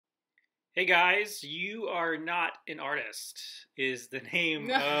Hey guys, you are not an artist is the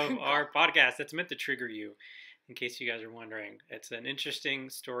name of No. our podcast. That's meant to trigger you, in case you guys are wondering. It's an interesting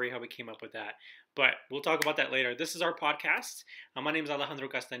story how we came up with that, but we'll talk about that later. This is our podcast. My name is Alejandro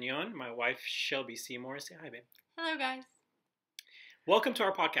Castañon. My wife Shelby Seymour. Say hi, babe. Hello, guys. Welcome to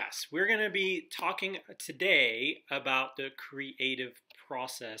our podcast. We're going to be talking today about the creative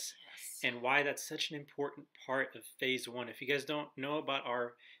process Yes. and why that's such an important part of phase one. If you guys don't know about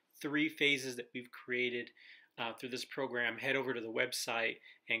our 3 phases that we've created through this program, head over to the website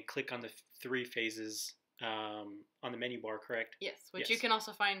and click on the 3 phases on the menu bar, correct? Yes, which Yes. you can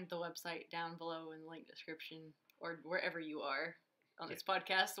also find the website down below in the link description or wherever you are on this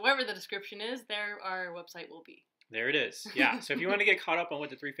podcast. Wherever the description is, there our website will be. There it is. Yeah. So if you want to get caught up on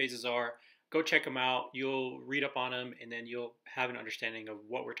what the 3 phases are, go check them out. You'll read up on them, and then you'll have an understanding of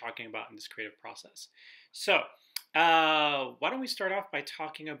what we're talking about in this creative process. So, why don't we start off by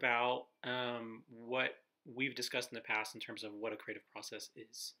talking about what we've discussed in the past in terms of what a creative process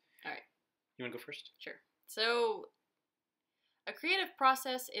is. All right. You want to go first? Sure. So, a creative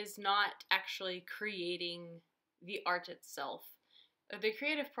process is not actually creating the art itself. The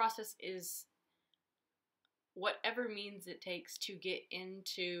creative process is whatever means it takes to get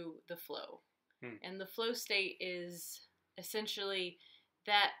into the flow. And the flow state is essentially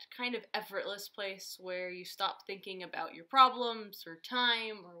that kind of effortless place where you stop thinking about your problems or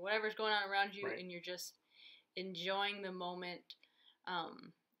time or whatever's going on around you, Right. and you're just enjoying the moment.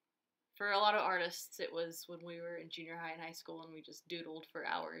 For a lot of artists, it was when we were in junior high and high school and we just doodled for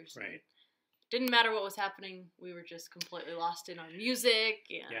hours. Right. Didn't matter what was happening. We were just completely lost in our music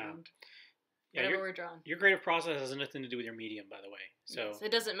and whatever we're drawing. Your creative process has nothing to do with your medium, by the way. So yes,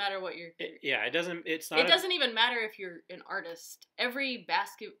 it doesn't matter what you're. it doesn't. It's not. It doesn't even matter if you're an artist. Every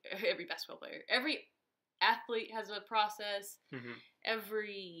basketball player, every athlete has a process. Mm-hmm.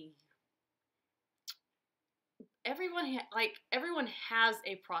 Everyone has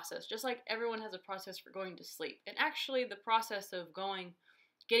a process, just like everyone has a process for going to sleep. And actually, the process of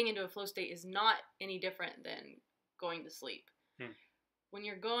getting into a flow state is not any different than going to sleep. When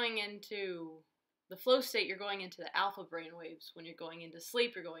you're going into the flow state, you're going into the alpha brain waves. When you're going into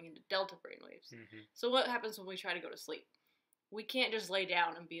sleep, you're going into delta brain waves. Mm-hmm. So what happens when we try to go to sleep? We can't just lay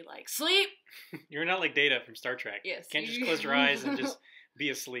down and be like, sleep! You're not like Data from Star Trek. Yes. You can't just close your eyes and just be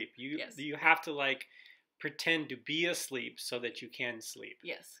asleep. You have to like pretend to be asleep so that you can sleep.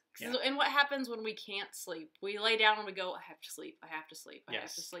 Yes. Yeah. So, and what happens when we can't sleep? We lay down and we go, I have to sleep, I have to sleep, I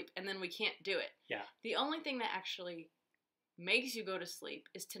have to sleep. And then we can't do it. Yeah. The only thing that actually makes you go to sleep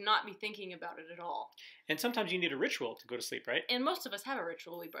is to not be thinking about it at all. And sometimes you need a ritual to go to sleep, right? And most of us have a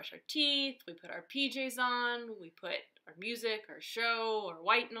ritual. We brush our teeth, we put our PJs on, we put our music, our show, our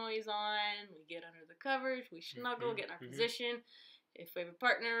white noise on, we get under the covers, we snuggle, get in our position. If we have a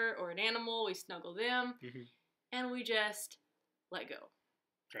partner or an animal, we snuggle them, and we let go.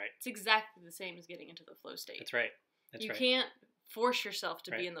 Right. It's exactly the same as getting into the flow state. That's right. You can't force yourself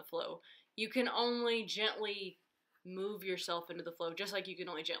to be in the flow. You can only gently move yourself into the flow, just like you can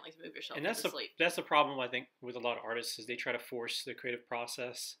only gently move yourself into sleep. That's the problem, I think, with a lot of artists is they try to force the creative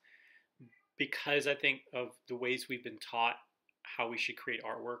process because I think of the ways we've been taught how we should create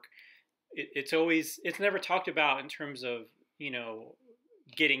artwork. It's never talked about in terms of,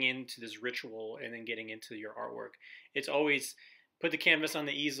 getting into this ritual and then getting into your artwork. It's always put the canvas on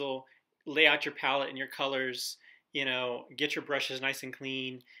the easel, lay out your palette and your colors, get your brushes nice and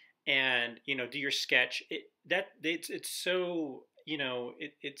clean, and do your sketch. It's so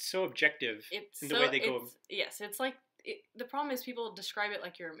it's so objective in the way they go. Yes, it's like the problem is people describe it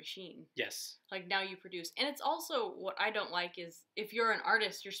like you're a machine. Yes. Like now you produce, and it's also what I don't like is if you're an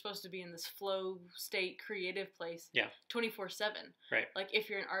artist, you're supposed to be in this flow state, creative place. Yeah. 24/7. Right. Like if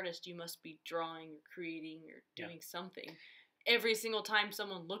you're an artist, you must be drawing or creating or doing something every single time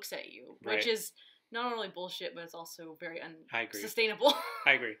someone looks at you, which is not only bullshit, but it's also very unsustainable.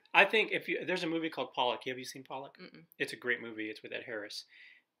 I agree. I think there's a movie called Pollock. Have you seen Pollock? Mm-mm. It's a great movie. It's with Ed Harris.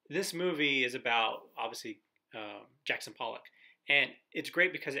 This movie is about, obviously, Jackson Pollock. And it's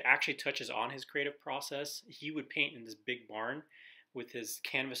great because it actually touches on his creative process. He would paint in this big barn with his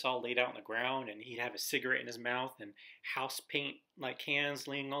canvas all laid out on the ground, and he'd have a cigarette in his mouth and house paint like cans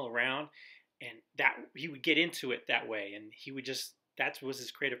laying all around. And that he would get into it that way, and that was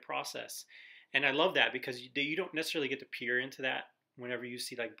his creative process. And I love that because you don't necessarily get to peer into that whenever you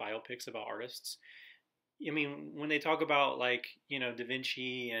see like biopics about artists. I mean, when they talk about like, Da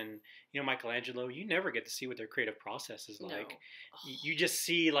Vinci and, Michelangelo, you never get to see what their creative process is like. No. You just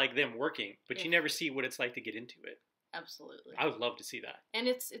see like them working, but you never see what it's like to get into it. Absolutely. I would love to see that. And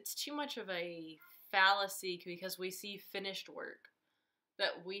it's too much of a fallacy because we see finished work.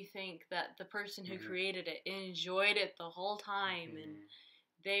 that we think that the person who Mm-hmm. created it enjoyed it the whole time and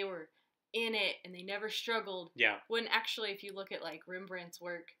they were in it and they never struggled. Yeah. When actually, if you look at like Rembrandt's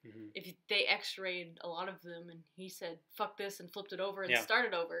work, if they x-rayed a lot of them and he said, fuck this and flipped it over and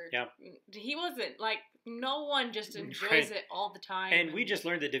started over. Yeah. He wasn't like, no one just enjoys Right. it all the time. And we just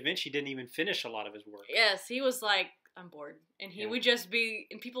learned that Da Vinci didn't even finish a lot of his work. Yes, he was like, I'm bored. And he would just be,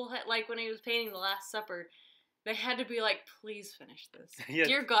 and people had, like when he was painting The Last Supper, they had to be like, please finish this. Yeah.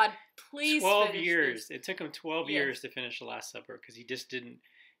 Dear God, please 12 finish years. this. It took him 12 years to finish The Last Supper because he just didn't.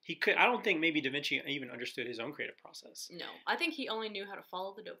 He could. I don't think maybe Da Vinci even understood his own creative process. No, I think he only knew how to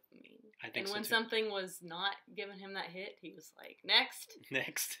follow the dopamine. I think and so when too. something was not giving him that hit, he was like, next.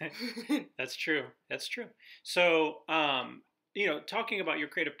 Next. That's true. That's true. So, talking about your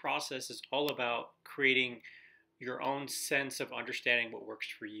creative process is all about creating your own sense of understanding what works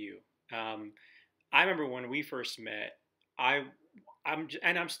for you. I remember when we first met,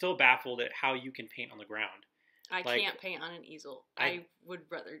 I'm still baffled at how you can paint on the ground. I can't paint on an easel. I would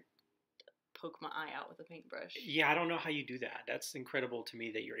rather poke my eye out with a paintbrush. Yeah, I don't know how you do that. That's incredible to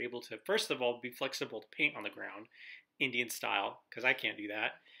me that you're able to, first of all, be flexible to paint on the ground, Indian style, because I can't do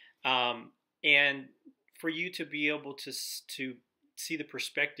that. And for you to be able to see the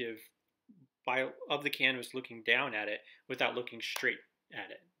perspective of the canvas looking down at it without looking straight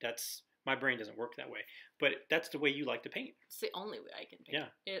at it. My brain doesn't work that way. But that's the way you like to paint. It's the only way I can paint.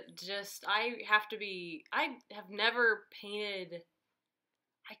 Yeah. I have never painted,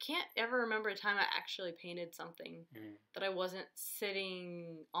 I can't ever remember a time I actually painted something that I wasn't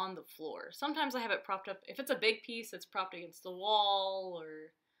sitting on the floor. Sometimes I have it propped up. If it's a big piece, it's propped against the wall,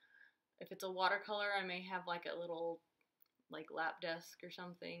 or if it's a watercolor, I may have like a little like lap desk or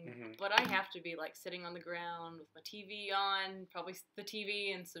something, but I have to be like sitting on the ground with my TV on, probably the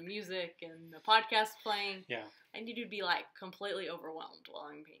TV and some music and a podcast playing. Yeah. I need to be like completely overwhelmed while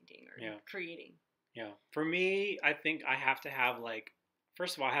I'm painting or creating. Yeah. For me, I think I have to have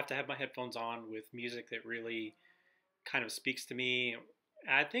first of all, I have to have my headphones on with music that really kind of speaks to me.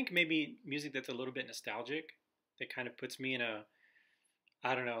 I think maybe music that's a little bit nostalgic, that kind of puts me in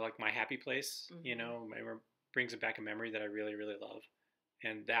like my happy place, brings back a memory that I really, really love.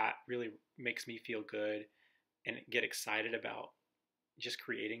 And that really makes me feel good and get excited about just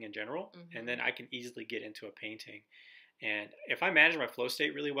creating in general. And then I can easily get into a painting. And if I manage my flow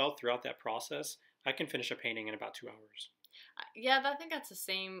state really well throughout that process, I can finish a painting in about 2 hours. Yeah, I think that's the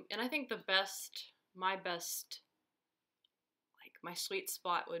same. And I think my sweet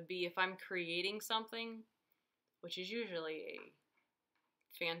spot would be if I'm creating something, which is usually a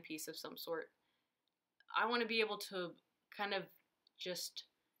fan piece of some sort. I want to be able to kind of just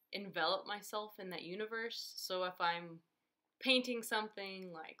envelop myself in that universe. So if I'm painting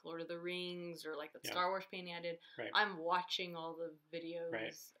something like Lord of the Rings or like the Star Wars painting I did, I'm watching all the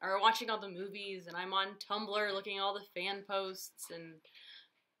videos or watching all the movies, and I'm on Tumblr looking at all the fan posts. And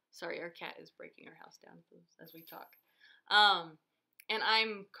sorry, our cat is breaking our house down as we talk. And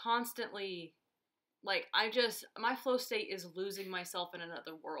I'm constantly like, my flow state is losing myself in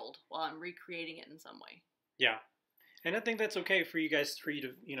another world while I'm recreating it in some way. Yeah. And I think that's okay for you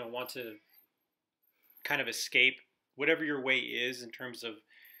to, want to kind of escape whatever your way is in terms of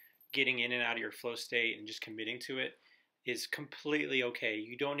getting in and out of your flow state and just committing to it is completely okay.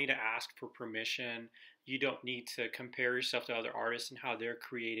 You don't need to ask for permission. You don't need to compare yourself to other artists and how they're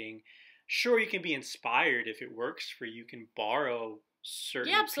creating. Sure, you can be inspired if it works for you. You can borrow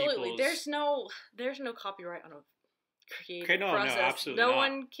certain absolutely. There's no copyright on a creative process. No, absolutely no not.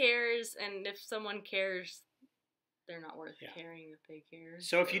 one cares, and if someone cares, they're not worth caring if they care.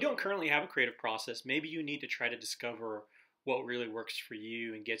 So if you don't currently have a creative process, maybe you need to try to discover what really works for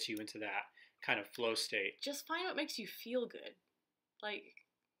you and gets you into that kind of flow state. Just find what makes you feel good. Like,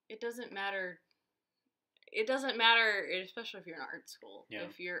 it doesn't matter. It doesn't matter, especially if you're in art school. Yeah.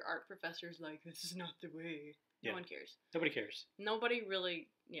 If your art professor's like, this is not the way. No one cares. Nobody cares. Nobody really,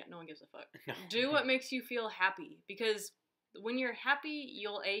 no one gives a fuck. No. Do what makes you feel happy. Because when you're happy,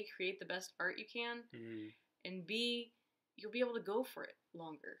 you'll A, create the best art you can. And B, you'll be able to go for it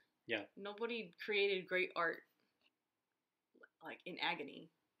longer. Yeah. Nobody created great art like in agony.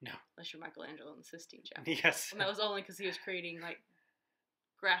 No. Unless you're Michelangelo in the Sistine Chapel. Yes. And that was only because he was creating like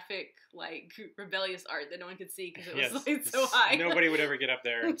graphic, like rebellious art that no one could see because it was like so high. Nobody would ever get up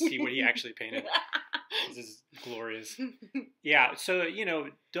there and see what he actually painted. This is glorious. Yeah. So,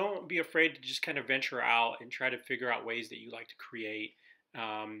 don't be afraid to just kind of venture out and try to figure out ways that you like to create.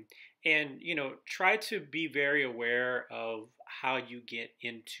 And, try to be very aware of how you get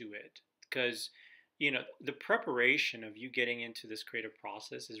into it, because, the preparation of you getting into this creative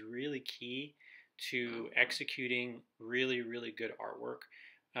process is really key to executing really, really good artwork.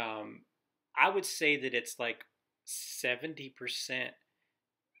 I would say that it's like 70%,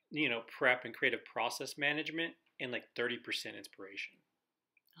 prep and creative process management and like 30% inspiration.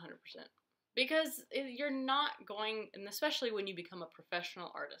 100%. Because you're not going, and especially when you become a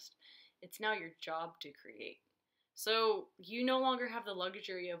professional artist, it's now your job to create. So you no longer have the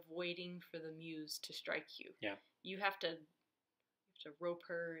luxury of waiting for the muse to strike you. Yeah. You have to rope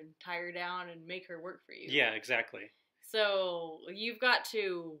her and tie her down and make her work for you. Yeah, exactly. So you've got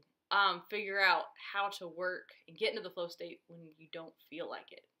to figure out how to work and get into the flow state when you don't feel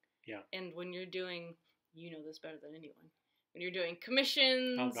like it. Yeah. And when you're doing, you know this better than anyone, when you're doing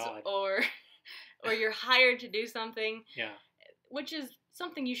commissions or you're hired to do something, yeah, which is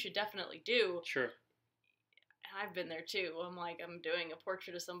something you should definitely do. Sure. I've been there too. I'm doing a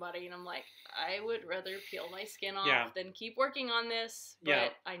portrait of somebody and I'm like, I would rather peel my skin off than keep working on this,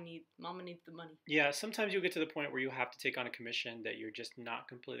 but Mama needs the money. Yeah, sometimes you'll get to the point where you have to take on a commission that you're just not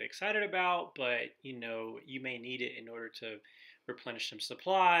completely excited about, but you may need it in order to replenish some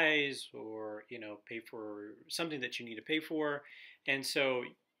supplies or, pay for something that you need to pay for. And so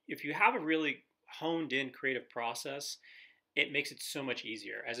if you have a really honed in creative process, it makes it so much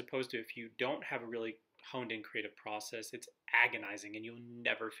easier, as opposed to if you don't have a really honed in creative process, it's agonizing and you'll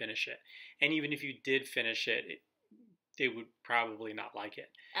never finish it. And even if you did finish it, they would probably not like it.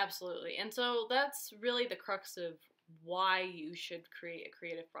 Absolutely. And so that's really the crux of why you should create a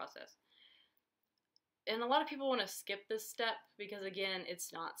creative process. And a lot of people want to skip this step because, again,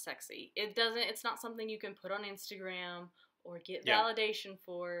 it's not sexy. It's not something you can put on Instagram or get validation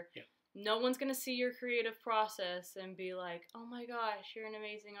for. Yeah. No one's going to see your creative process and be like, oh my gosh, you're an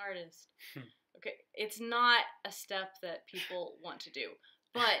amazing artist. Okay, it's not a step that people want to do.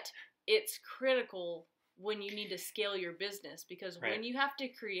 But it's critical when you need to scale your business, because when you have to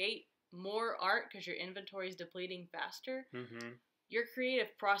create more art because your inventory is depleting faster, your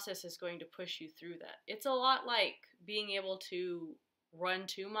creative process is going to push you through that. It's a lot like being able to run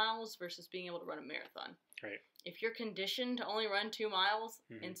 2 miles versus being able to run a marathon. Right. If you're conditioned to only run 2 miles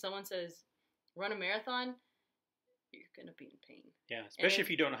and someone says, run a marathon, you're going to be in pain. Yeah, especially if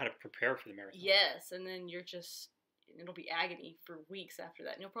you don't know how to prepare for the marathon. Yes, and then it'll be agony for weeks after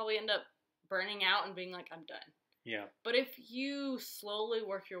that. And you'll probably end up burning out and being like, I'm done. Yeah. But if you slowly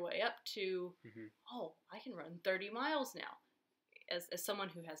work your way up to, I can run 30 miles now, as someone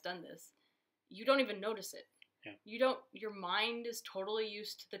who has done this, you don't even notice it. Yeah. Your mind is totally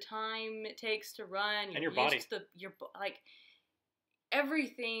used to the time it takes to run. And your body.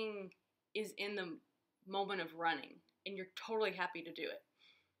 Everything is in the moment of running, and you're totally happy to do it.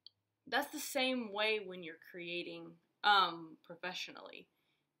 That's the same way when you're creating professionally.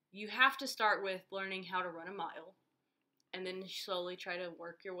 You have to start with learning how to run a mile, and then slowly try to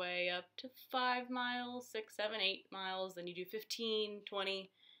work your way up to 5 miles, 6, 7, 8 miles, then you do 15,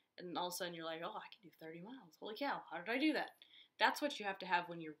 20, and all of a sudden you're like, oh, I can do 30 miles. Holy cow, how did I do that? That's what you have to have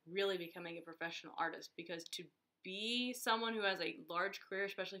when you're really becoming a professional artist, because to be someone who has a large career,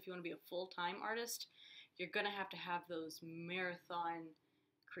 especially if you want to be a full-time artist, you're going to have those marathon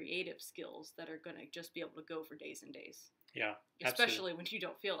creative skills that are going to just be able to go for days and days. Yeah, especially absolutely. when you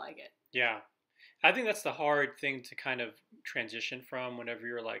don't feel like it. Yeah. I think that's the hard thing to kind of transition from whenever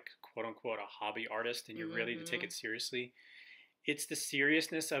you're like, quote unquote, a hobby artist and you're ready to take it seriously. It's the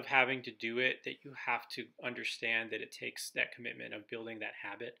seriousness of having to do it that you have to understand that it takes that commitment of building that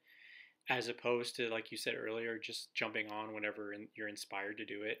habit, as opposed to, like you said earlier, just jumping on whenever you're inspired to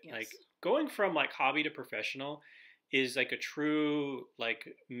do it. Yes. Like going from like hobby to professional is like a true like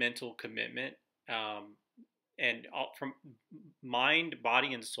mental commitment. And from mind,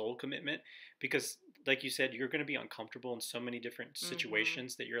 body, and soul commitment, because like you said, you're going to be uncomfortable in so many different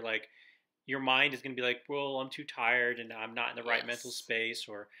situations that you're like, your mind is going to be like, well, I'm too tired and I'm not in the right mental space,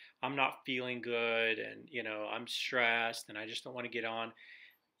 or I'm not feeling good and, I'm stressed and I just don't want to get on.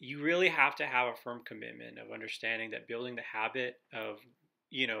 You really have to have a firm commitment of understanding that building the habit of,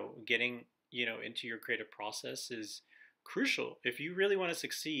 getting, into your creative process is crucial. If you really want to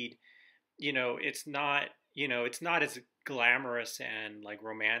succeed, it's not as glamorous and like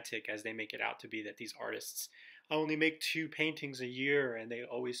romantic as they make it out to be, that these artists only make 2 paintings a year and they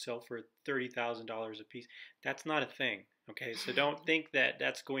always sell for $30,000 a piece. That's not a thing. Okay. So don't think that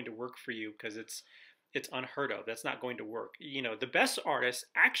that's going to work for you, because it's unheard of. That's not going to work. The best artists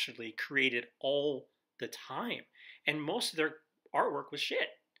actually created all the time, and most of their artwork was shit.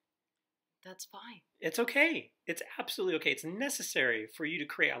 That's fine. It's okay. It's absolutely okay. It's necessary for you to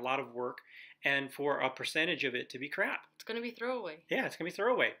create a lot of work and for a percentage of it to be crap. It's going to be throwaway. Yeah, it's going to be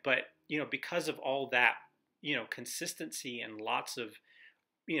throwaway. But, because of all that, consistency and lots of,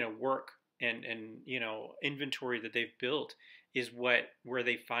 work and inventory that they've built is where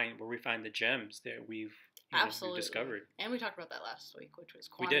we find the gems that we've discovered. And we talked about that last week, which was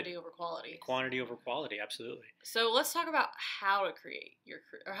quantity over quality. Quantity over quality, absolutely. So let's talk about how to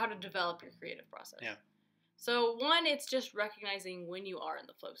how to develop your creative process. Yeah. So one, it's just recognizing when you are in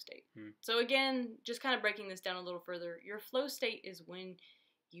the flow state. So again, just kind of breaking this down a little further, your flow state is when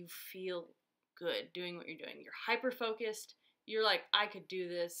you feel good doing what you're doing. You're hyper focused. You're like, I could do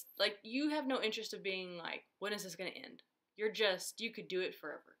this. Like, you have no interest of being like, when is this going to end? You could do it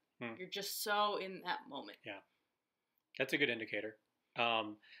forever. You're just so in that moment. Yeah. That's a good indicator.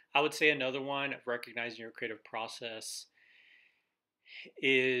 I would say another one of recognizing your creative process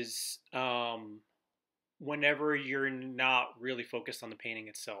is whenever you're not really focused on the painting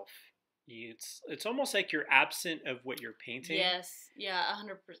itself. It's almost like you're absent of what you're painting. Yes. Yeah,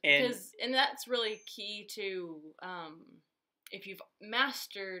 100%. And that's really key to if you've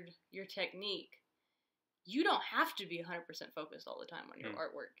mastered your technique, you don't have to be 100% focused all the time on your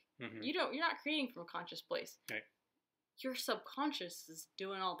artwork. You're not creating from a conscious place. Right. Your subconscious is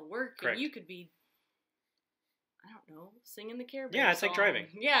doing all the work. Correct. And you could be, I don't know, singing the Care Bears Yeah, it's song. like driving.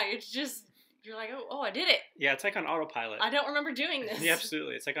 Yeah, it's just, you're like, oh, I did it. Yeah, it's like on autopilot. I don't remember doing this. Yeah,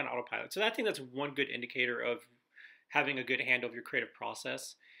 absolutely. It's like on autopilot. So I think that's one good indicator of having a good handle of your creative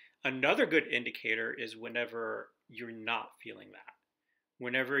process. Another good indicator is whenever you're not feeling that.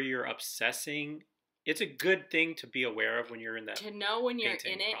 Whenever you're obsessing, it's a good thing to be aware of when you're in that. To know when you're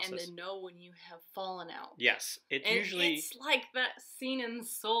in it process. and to know when you have fallen out. Yes. It's like that scene in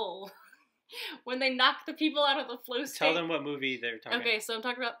Soul when they knock the people out of the flow state. Tell them what movie they're talking about. Okay, so I'm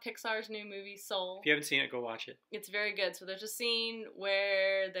talking about Pixar's new movie, Soul. If you haven't seen it, go watch it. It's very good. So there's a scene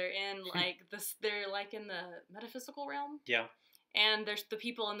where they're in they're like in the metaphysical realm. Yeah. And there's the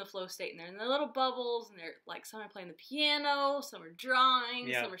people in the flow state, and they're in the little bubbles, and they're like, some are playing the piano, some are drawing,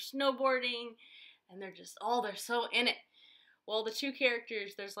 some are snowboarding, and they're so in it. Well, the two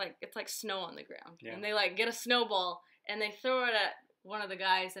characters, it's like snow on the ground, and they like get a snowball, and they throw it at one of the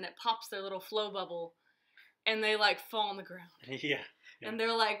guys, and it pops their little flow bubble, and they like fall on the ground. Yeah. And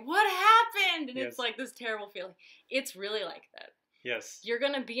they're like, what happened? And it's like this terrible feeling. It's really like that. Yes. You're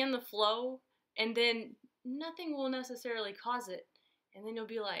going to be in the flow, and then nothing will necessarily cause it. And then you'll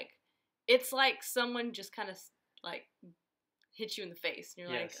be like, it's like someone just kind of like hit you in the face. And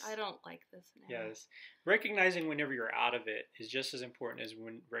you're like, I don't like this now. Yes. Recognizing whenever you're out of it is just as important as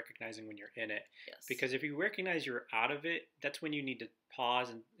recognizing when you're in it. Yes. Because if you recognize you're out of it, that's when you need to pause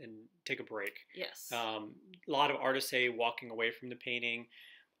and take a break. Yes. A lot of artists say walking away from the painting.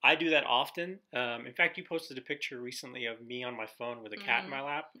 I do that often. In fact, you posted a picture recently of me on my phone with a cat in my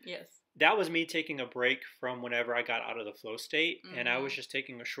lap. Yes. That was me taking a break from whenever I got out of the flow state. And I was just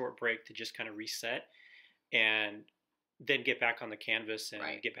taking a short break to just kind of reset and then get back on the canvas and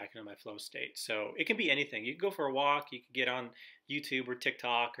get back into my flow state. So it can be anything. You can go for a walk. You can get on YouTube or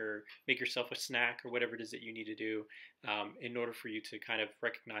TikTok or make yourself a snack or whatever it is that you need to do in order for you to kind of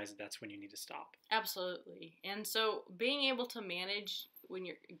recognize that that's when you need to stop. Absolutely. And so being able to manage when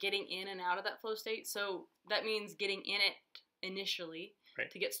you're getting in and out of that flow state. So that means getting in it initially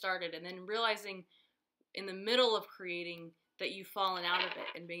to get started, and then realizing in the middle of creating that you've fallen out of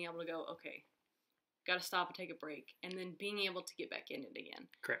it and being able to go, okay, got to stop and take a break, and then being able to get back in it again.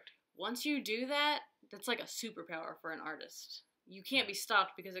 Correct. Once you do that, that's like a superpower for an artist. You can't be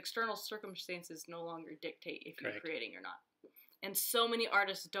stopped because external circumstances no longer dictate if you're creating or not. And so many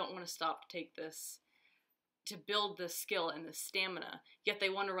artists don't want to stop to take this, to build this skill and this stamina, yet they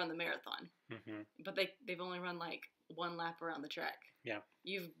want to run the marathon. But they've only run like one lap around the track. Yeah.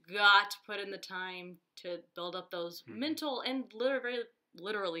 You've got to put in the time to build up those mental and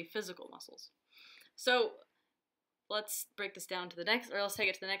literally physical muscles. So let's break this down to let's take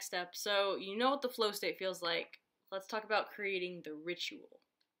it to the next step. So you know what the flow state feels like. Let's talk about creating the ritual.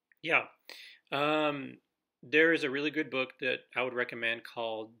 Yeah. There is a really good book that I would recommend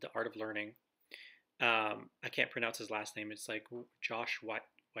called The Art of Learning. I can't pronounce his last name. It's like Josh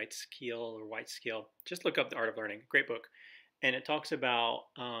Whitescale. Just look up The Art of Learning. Great book. And it talks about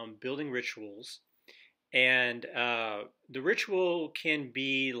building rituals. And the ritual can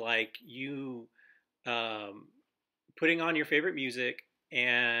be like you putting on your favorite music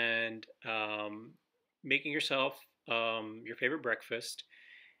and making yourself your favorite breakfast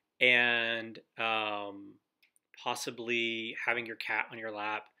and possibly having your cat on your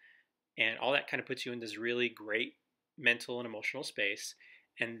lap, and all that kind of puts you in this really great mental and emotional space.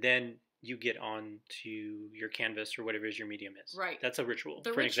 And then you get on to your canvas or whatever your medium is. Right. That's a ritual.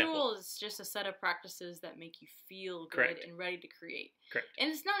 The for example. ritual is just a set of practices that make you feel good Correct. and ready to create. Correct.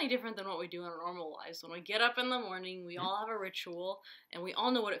 And it's not any different than what we do in our normal lives. When we get up in the morning, we all have a ritual, and we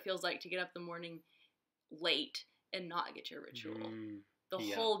all know what it feels like to get up in the morning late and not get your ritual.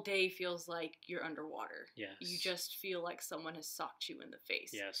 The whole day feels like you're underwater. Yes. You just feel like someone has socked you in the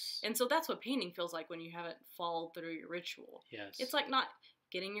face. Yes. And so that's what painting feels like when you haven't followed through your ritual. Yes. It's like not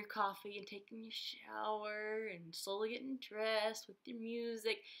getting your coffee and taking your shower and slowly getting dressed with your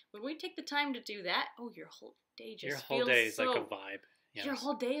music. When we take the time to do that, your whole day just feels your whole day is like a vibe. Yes. Your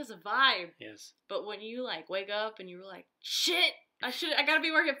whole day is a vibe. Yes. But when you like wake up and you're like, shit, I gotta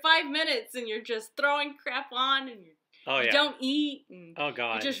be working 5 minutes, and you're just throwing crap on, and you don't eat, and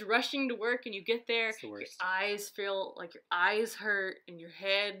God, you're just rushing to work, and you get there, it's the worst. your eyes feel like your eyes hurt, and your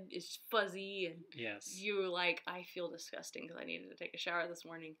head is fuzzy, and you're like, I feel disgusting because I needed to take a shower this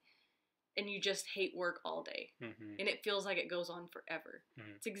morning, and you just hate work all day, and it feels like it goes on forever.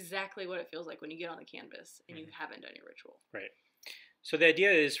 It's exactly what it feels like when you get on the canvas and you haven't done your ritual. Right. So the idea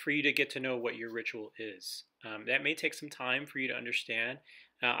is for you to get to know what your ritual is. That may take some time for you to understand.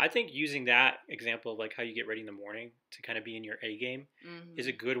 I think using that example of like how you get ready in the morning to kind of be in your A game is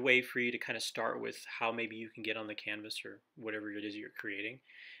a good way for you to kind of start with how maybe you can get on the canvas or whatever it is you're creating.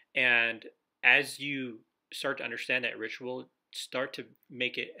 And as you start to understand that ritual, start to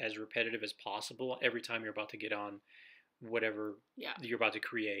make it as repetitive as possible every time you're about to get on whatever you're about to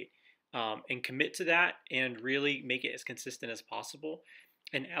create. And commit to that and really make it as consistent as possible.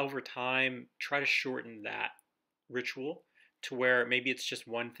 And over time, try to shorten that ritual to where maybe it's just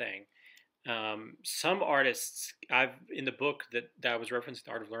one thing. Some artists, in the book that I was referencing,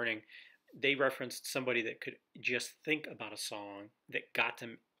 The Art of Learning, they referenced somebody that could just think about a song that got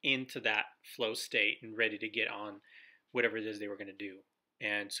them into that flow state and ready to get on whatever it is they were going to do.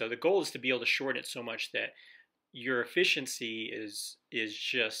 And so the goal is to be able to shorten it so much that your efficiency is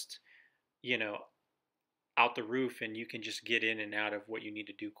just out the roof, and you can just get in and out of what you need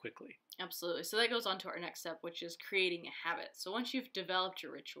to do quickly. Absolutely. So that goes on to our next step, which is creating a habit. So once you've developed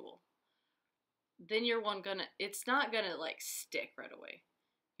your ritual, then it's not gonna like stick right away.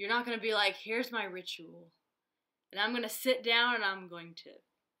 You're not gonna be like, here's my ritual, and I'm gonna sit down and I'm going to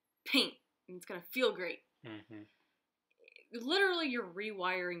paint, and it's gonna feel great. Literally, you're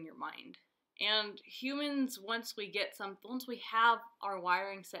rewiring your mind. And humans, once we have our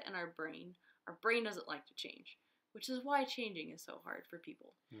wiring set in our brain doesn't like to change, which is why changing is so hard for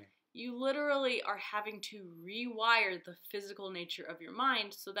people. You literally are having to rewire the physical nature of your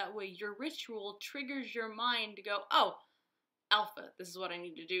mind so that way your ritual triggers your mind to go, oh, alpha, this is what I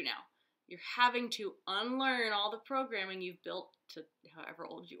need to do now. You're having to unlearn all the programming you've built to however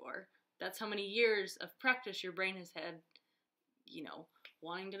old you are. That's how many years of practice your brain has had,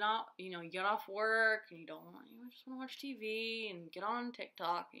 wanting to not, you get off work and you just want to watch TV and get on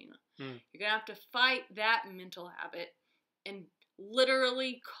TikTok. You're going to have to fight that mental habit and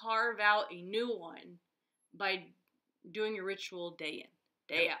literally carve out a new one by doing your ritual day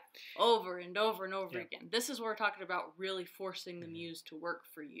in, day out, over and over and over again. This is where we're talking about really forcing the muse to work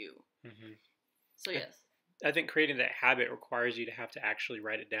for you. So yes. I think creating that habit requires you to have to actually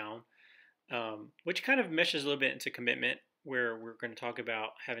write it down, which kind of meshes a little bit into commitment, where we're going to talk about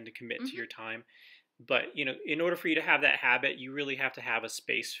having to commit to your time. But, in order for you to have that habit, you really have to have a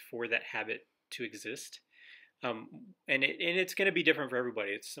space for that habit to exist. And it's going to be different for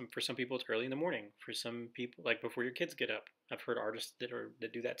everybody. For some people, it's early in the morning. For some people, like before your kids get up. I've heard artists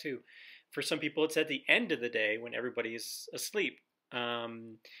that do that too. For some people, it's at the end of the day when everybody's asleep.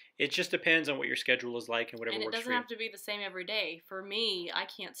 It just depends on what your schedule is like and whatever works for you. And it doesn't have to be the same every day. For me, I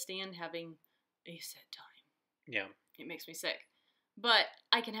can't stand having a set time. Yeah. It makes me sick. But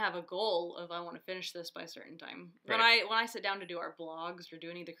I can have a goal of I want to finish this by a certain time. Right. When I sit down to do our blogs or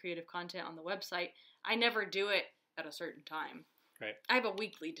do any of the creative content on the website, I never do it at a certain time. Right. I have a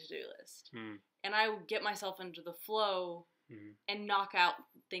weekly to-do list. And I get myself into the flow and knock out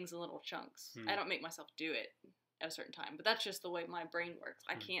things in little chunks. I don't make myself do it at a certain time. But that's just the way my brain works.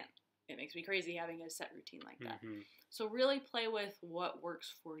 I can't. It makes me crazy having a set routine like that. So really play with what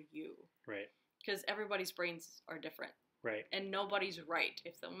works for you. Right. Because everybody's brains are different. Right. And nobody's right.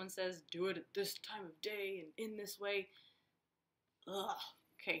 If someone says, do it at this time of day and in this way,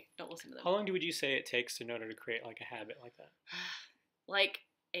 okay, don't listen to them. How long would you say it takes in order to create like a habit like that? Like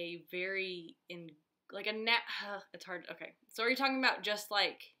a very, it's hard. Okay. So are you talking about just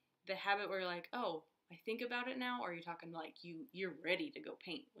like the habit where you're like, oh, I think about it now? Or are you talking like you're ready to go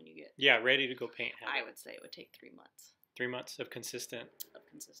paint when you get? Yeah, ready to go paint habit. I would say it would take 3 months. 3 months of consistent. Of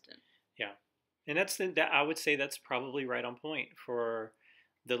consistent. Yeah. And I would say that's probably right on point for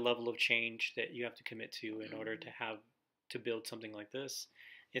the level of change that you have to commit to in order to build something like this.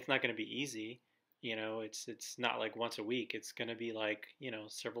 It's not going to be easy. It's not like once a week. It's going to be like,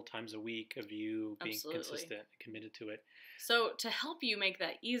 several times a week of you being Absolutely. consistent and committed to it. So to help you make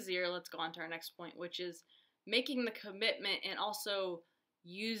that easier, let's go on to our next point, which is making the commitment and also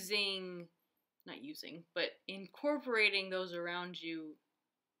incorporating those around you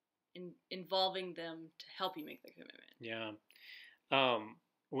and involving them to help you make the commitment. Yeah.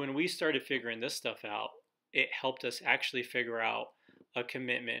 When we started figuring this stuff out, it helped us actually figure out a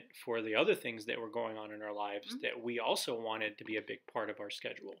commitment for the other things that were going on in our lives that we also wanted to be a big part of our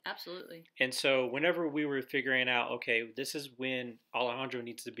schedule. Absolutely. And so whenever we were figuring out, okay, this is when Alejandro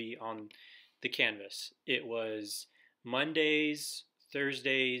needs to be on the canvas, it was Mondays,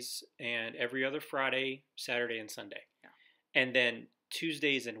 Thursdays, and every other Friday, Saturday, and Sunday. Yeah. And then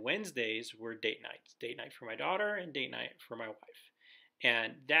Tuesdays and Wednesdays were date nights. Date night for my daughter and date night for my wife.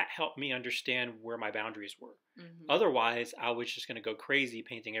 And that helped me understand where my boundaries were. Otherwise, I was just going to go crazy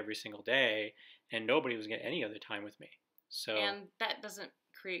painting every single day, and nobody was getting any other time with me. And that doesn't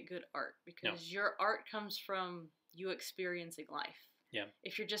create good art, because your art comes from you experiencing life. Yeah.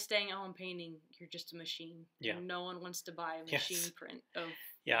 If you're just staying at home painting, you're just a machine. Yeah. No one wants to buy a machine print of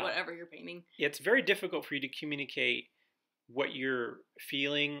whatever you're painting. It's very difficult for you to communicate what you're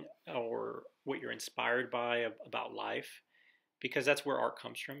feeling or what you're inspired by about life, because that's where art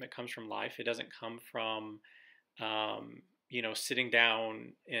comes from. It comes from life. It doesn't come from, sitting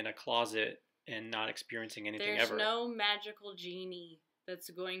down in a closet and not experiencing anything ever. There's no magical genie that's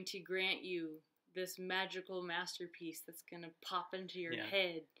going to grant you this magical masterpiece that's going to pop into your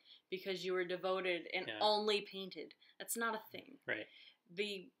head because you were devoted and only painted. That's not a thing. Right.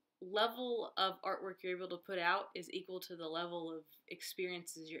 The level of artwork you're able to put out is equal to the level of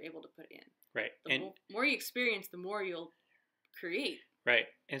experiences you're able to put in. Right. The more you experience, the more you'll create. Right.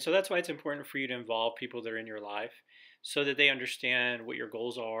 And so that's why it's important for you to involve people that are in your life so that they understand what your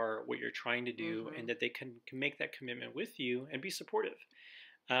goals are, what you're trying to do, and that they can make that commitment with you and be supportive.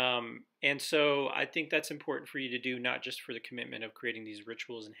 And so I think that's important for you to do, not just for the commitment of creating these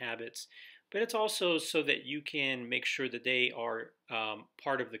rituals and habits, but it's also so that you can make sure that they are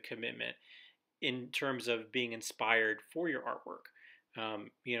part of the commitment in terms of being inspired for your artwork.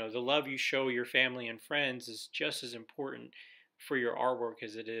 The love you show your family and friends is just as important for your artwork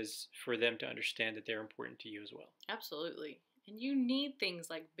as it is for them to understand that they're important to you as well. Absolutely. And you need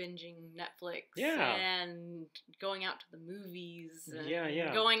things like binging Netflix and going out to the movies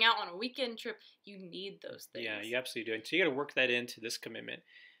and going out on a weekend trip. You need those things. Yeah, you absolutely do. And so you got to work that into this commitment,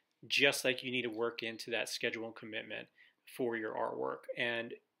 just like you need to work into that schedule and commitment for your artwork.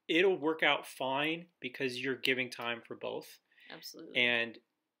 And it'll work out fine because you're giving time for both. Absolutely. And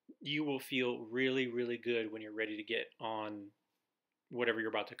you will feel really, really good when you're ready to get on whatever you're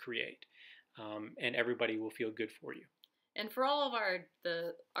about to create. And everybody will feel good for you. And for all of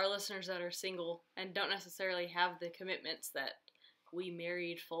our listeners that are single and don't necessarily have the commitments that we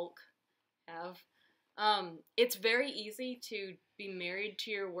married folk have, it's very easy to be married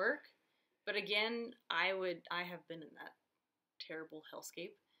to your work. But again, I have been in that terrible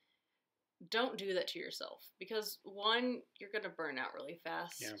hellscape. Don't do that to yourself, because one, you're going to burn out really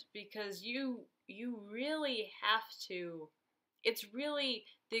fast because you really have to. It's really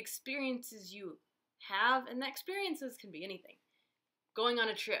the experiences you have, and the experiences can be anything. Going on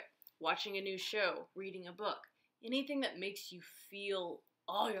a trip, watching a new show, reading a book, anything that makes you feel,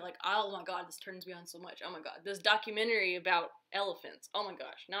 you're like, oh my god, this turns me on so much. Oh my god, this documentary about elephants. Oh my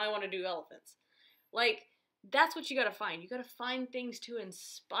gosh, now I want to do elephants. Like, that's what you gotta find. You gotta find things to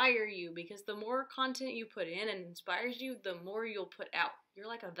inspire you, because the more content you put in and inspires you, the more you'll put out. You're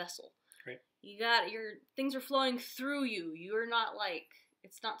like a vessel. Right. Your things are flowing through you. You're not like,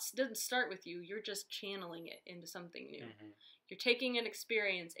 doesn't start with you. You're just channeling it into something new. You're taking an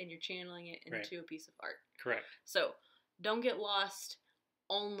experience and you're channeling it into a piece of art. Correct. So don't get lost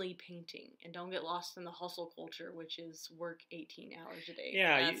only painting, and don't get lost in the hustle culture, which is work 18 hours a day.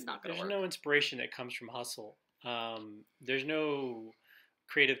 Yeah, that's not going to work. There's no inspiration that comes from hustle. There's no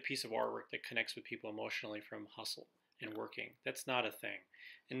creative piece of artwork that connects with people emotionally from hustle and working. That's not a thing.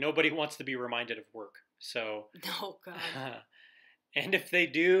 And nobody wants to be reminded of work. So, oh God. And if they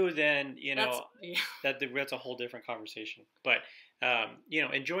do, then, that's a whole different conversation. But,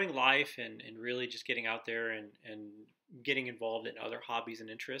 enjoying life and really just getting out there and getting involved in other hobbies and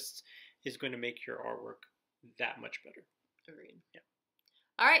interests is going to make your artwork that much better. Agreed. Yeah.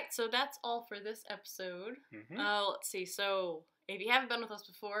 All right, so that's all for this episode. Let's see. So if you haven't been with us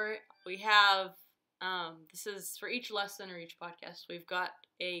before, we have, this is for each lesson or each podcast, we've got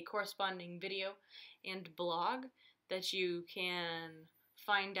a corresponding video and blog that you can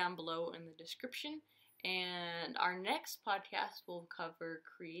find down below in the description. And our next podcast will cover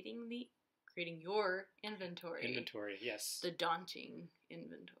creating your inventory. Inventory, yes. The daunting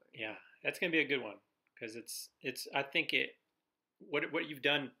inventory. Yeah, that's gonna be a good one because it's. I think what you've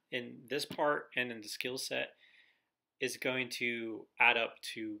done in this part and in the skill set is going to add up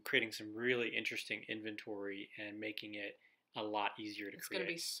to creating some really interesting inventory and making it a lot easier to create. It's going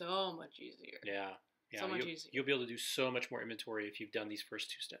to be so much easier. Yeah. So much easier. You'll be able to do so much more inventory if you've done these first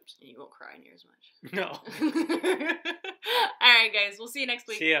 2 steps. And you won't cry near as much. No. All right, guys. We'll see you next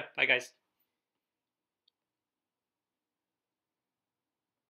week. See ya. Bye, guys.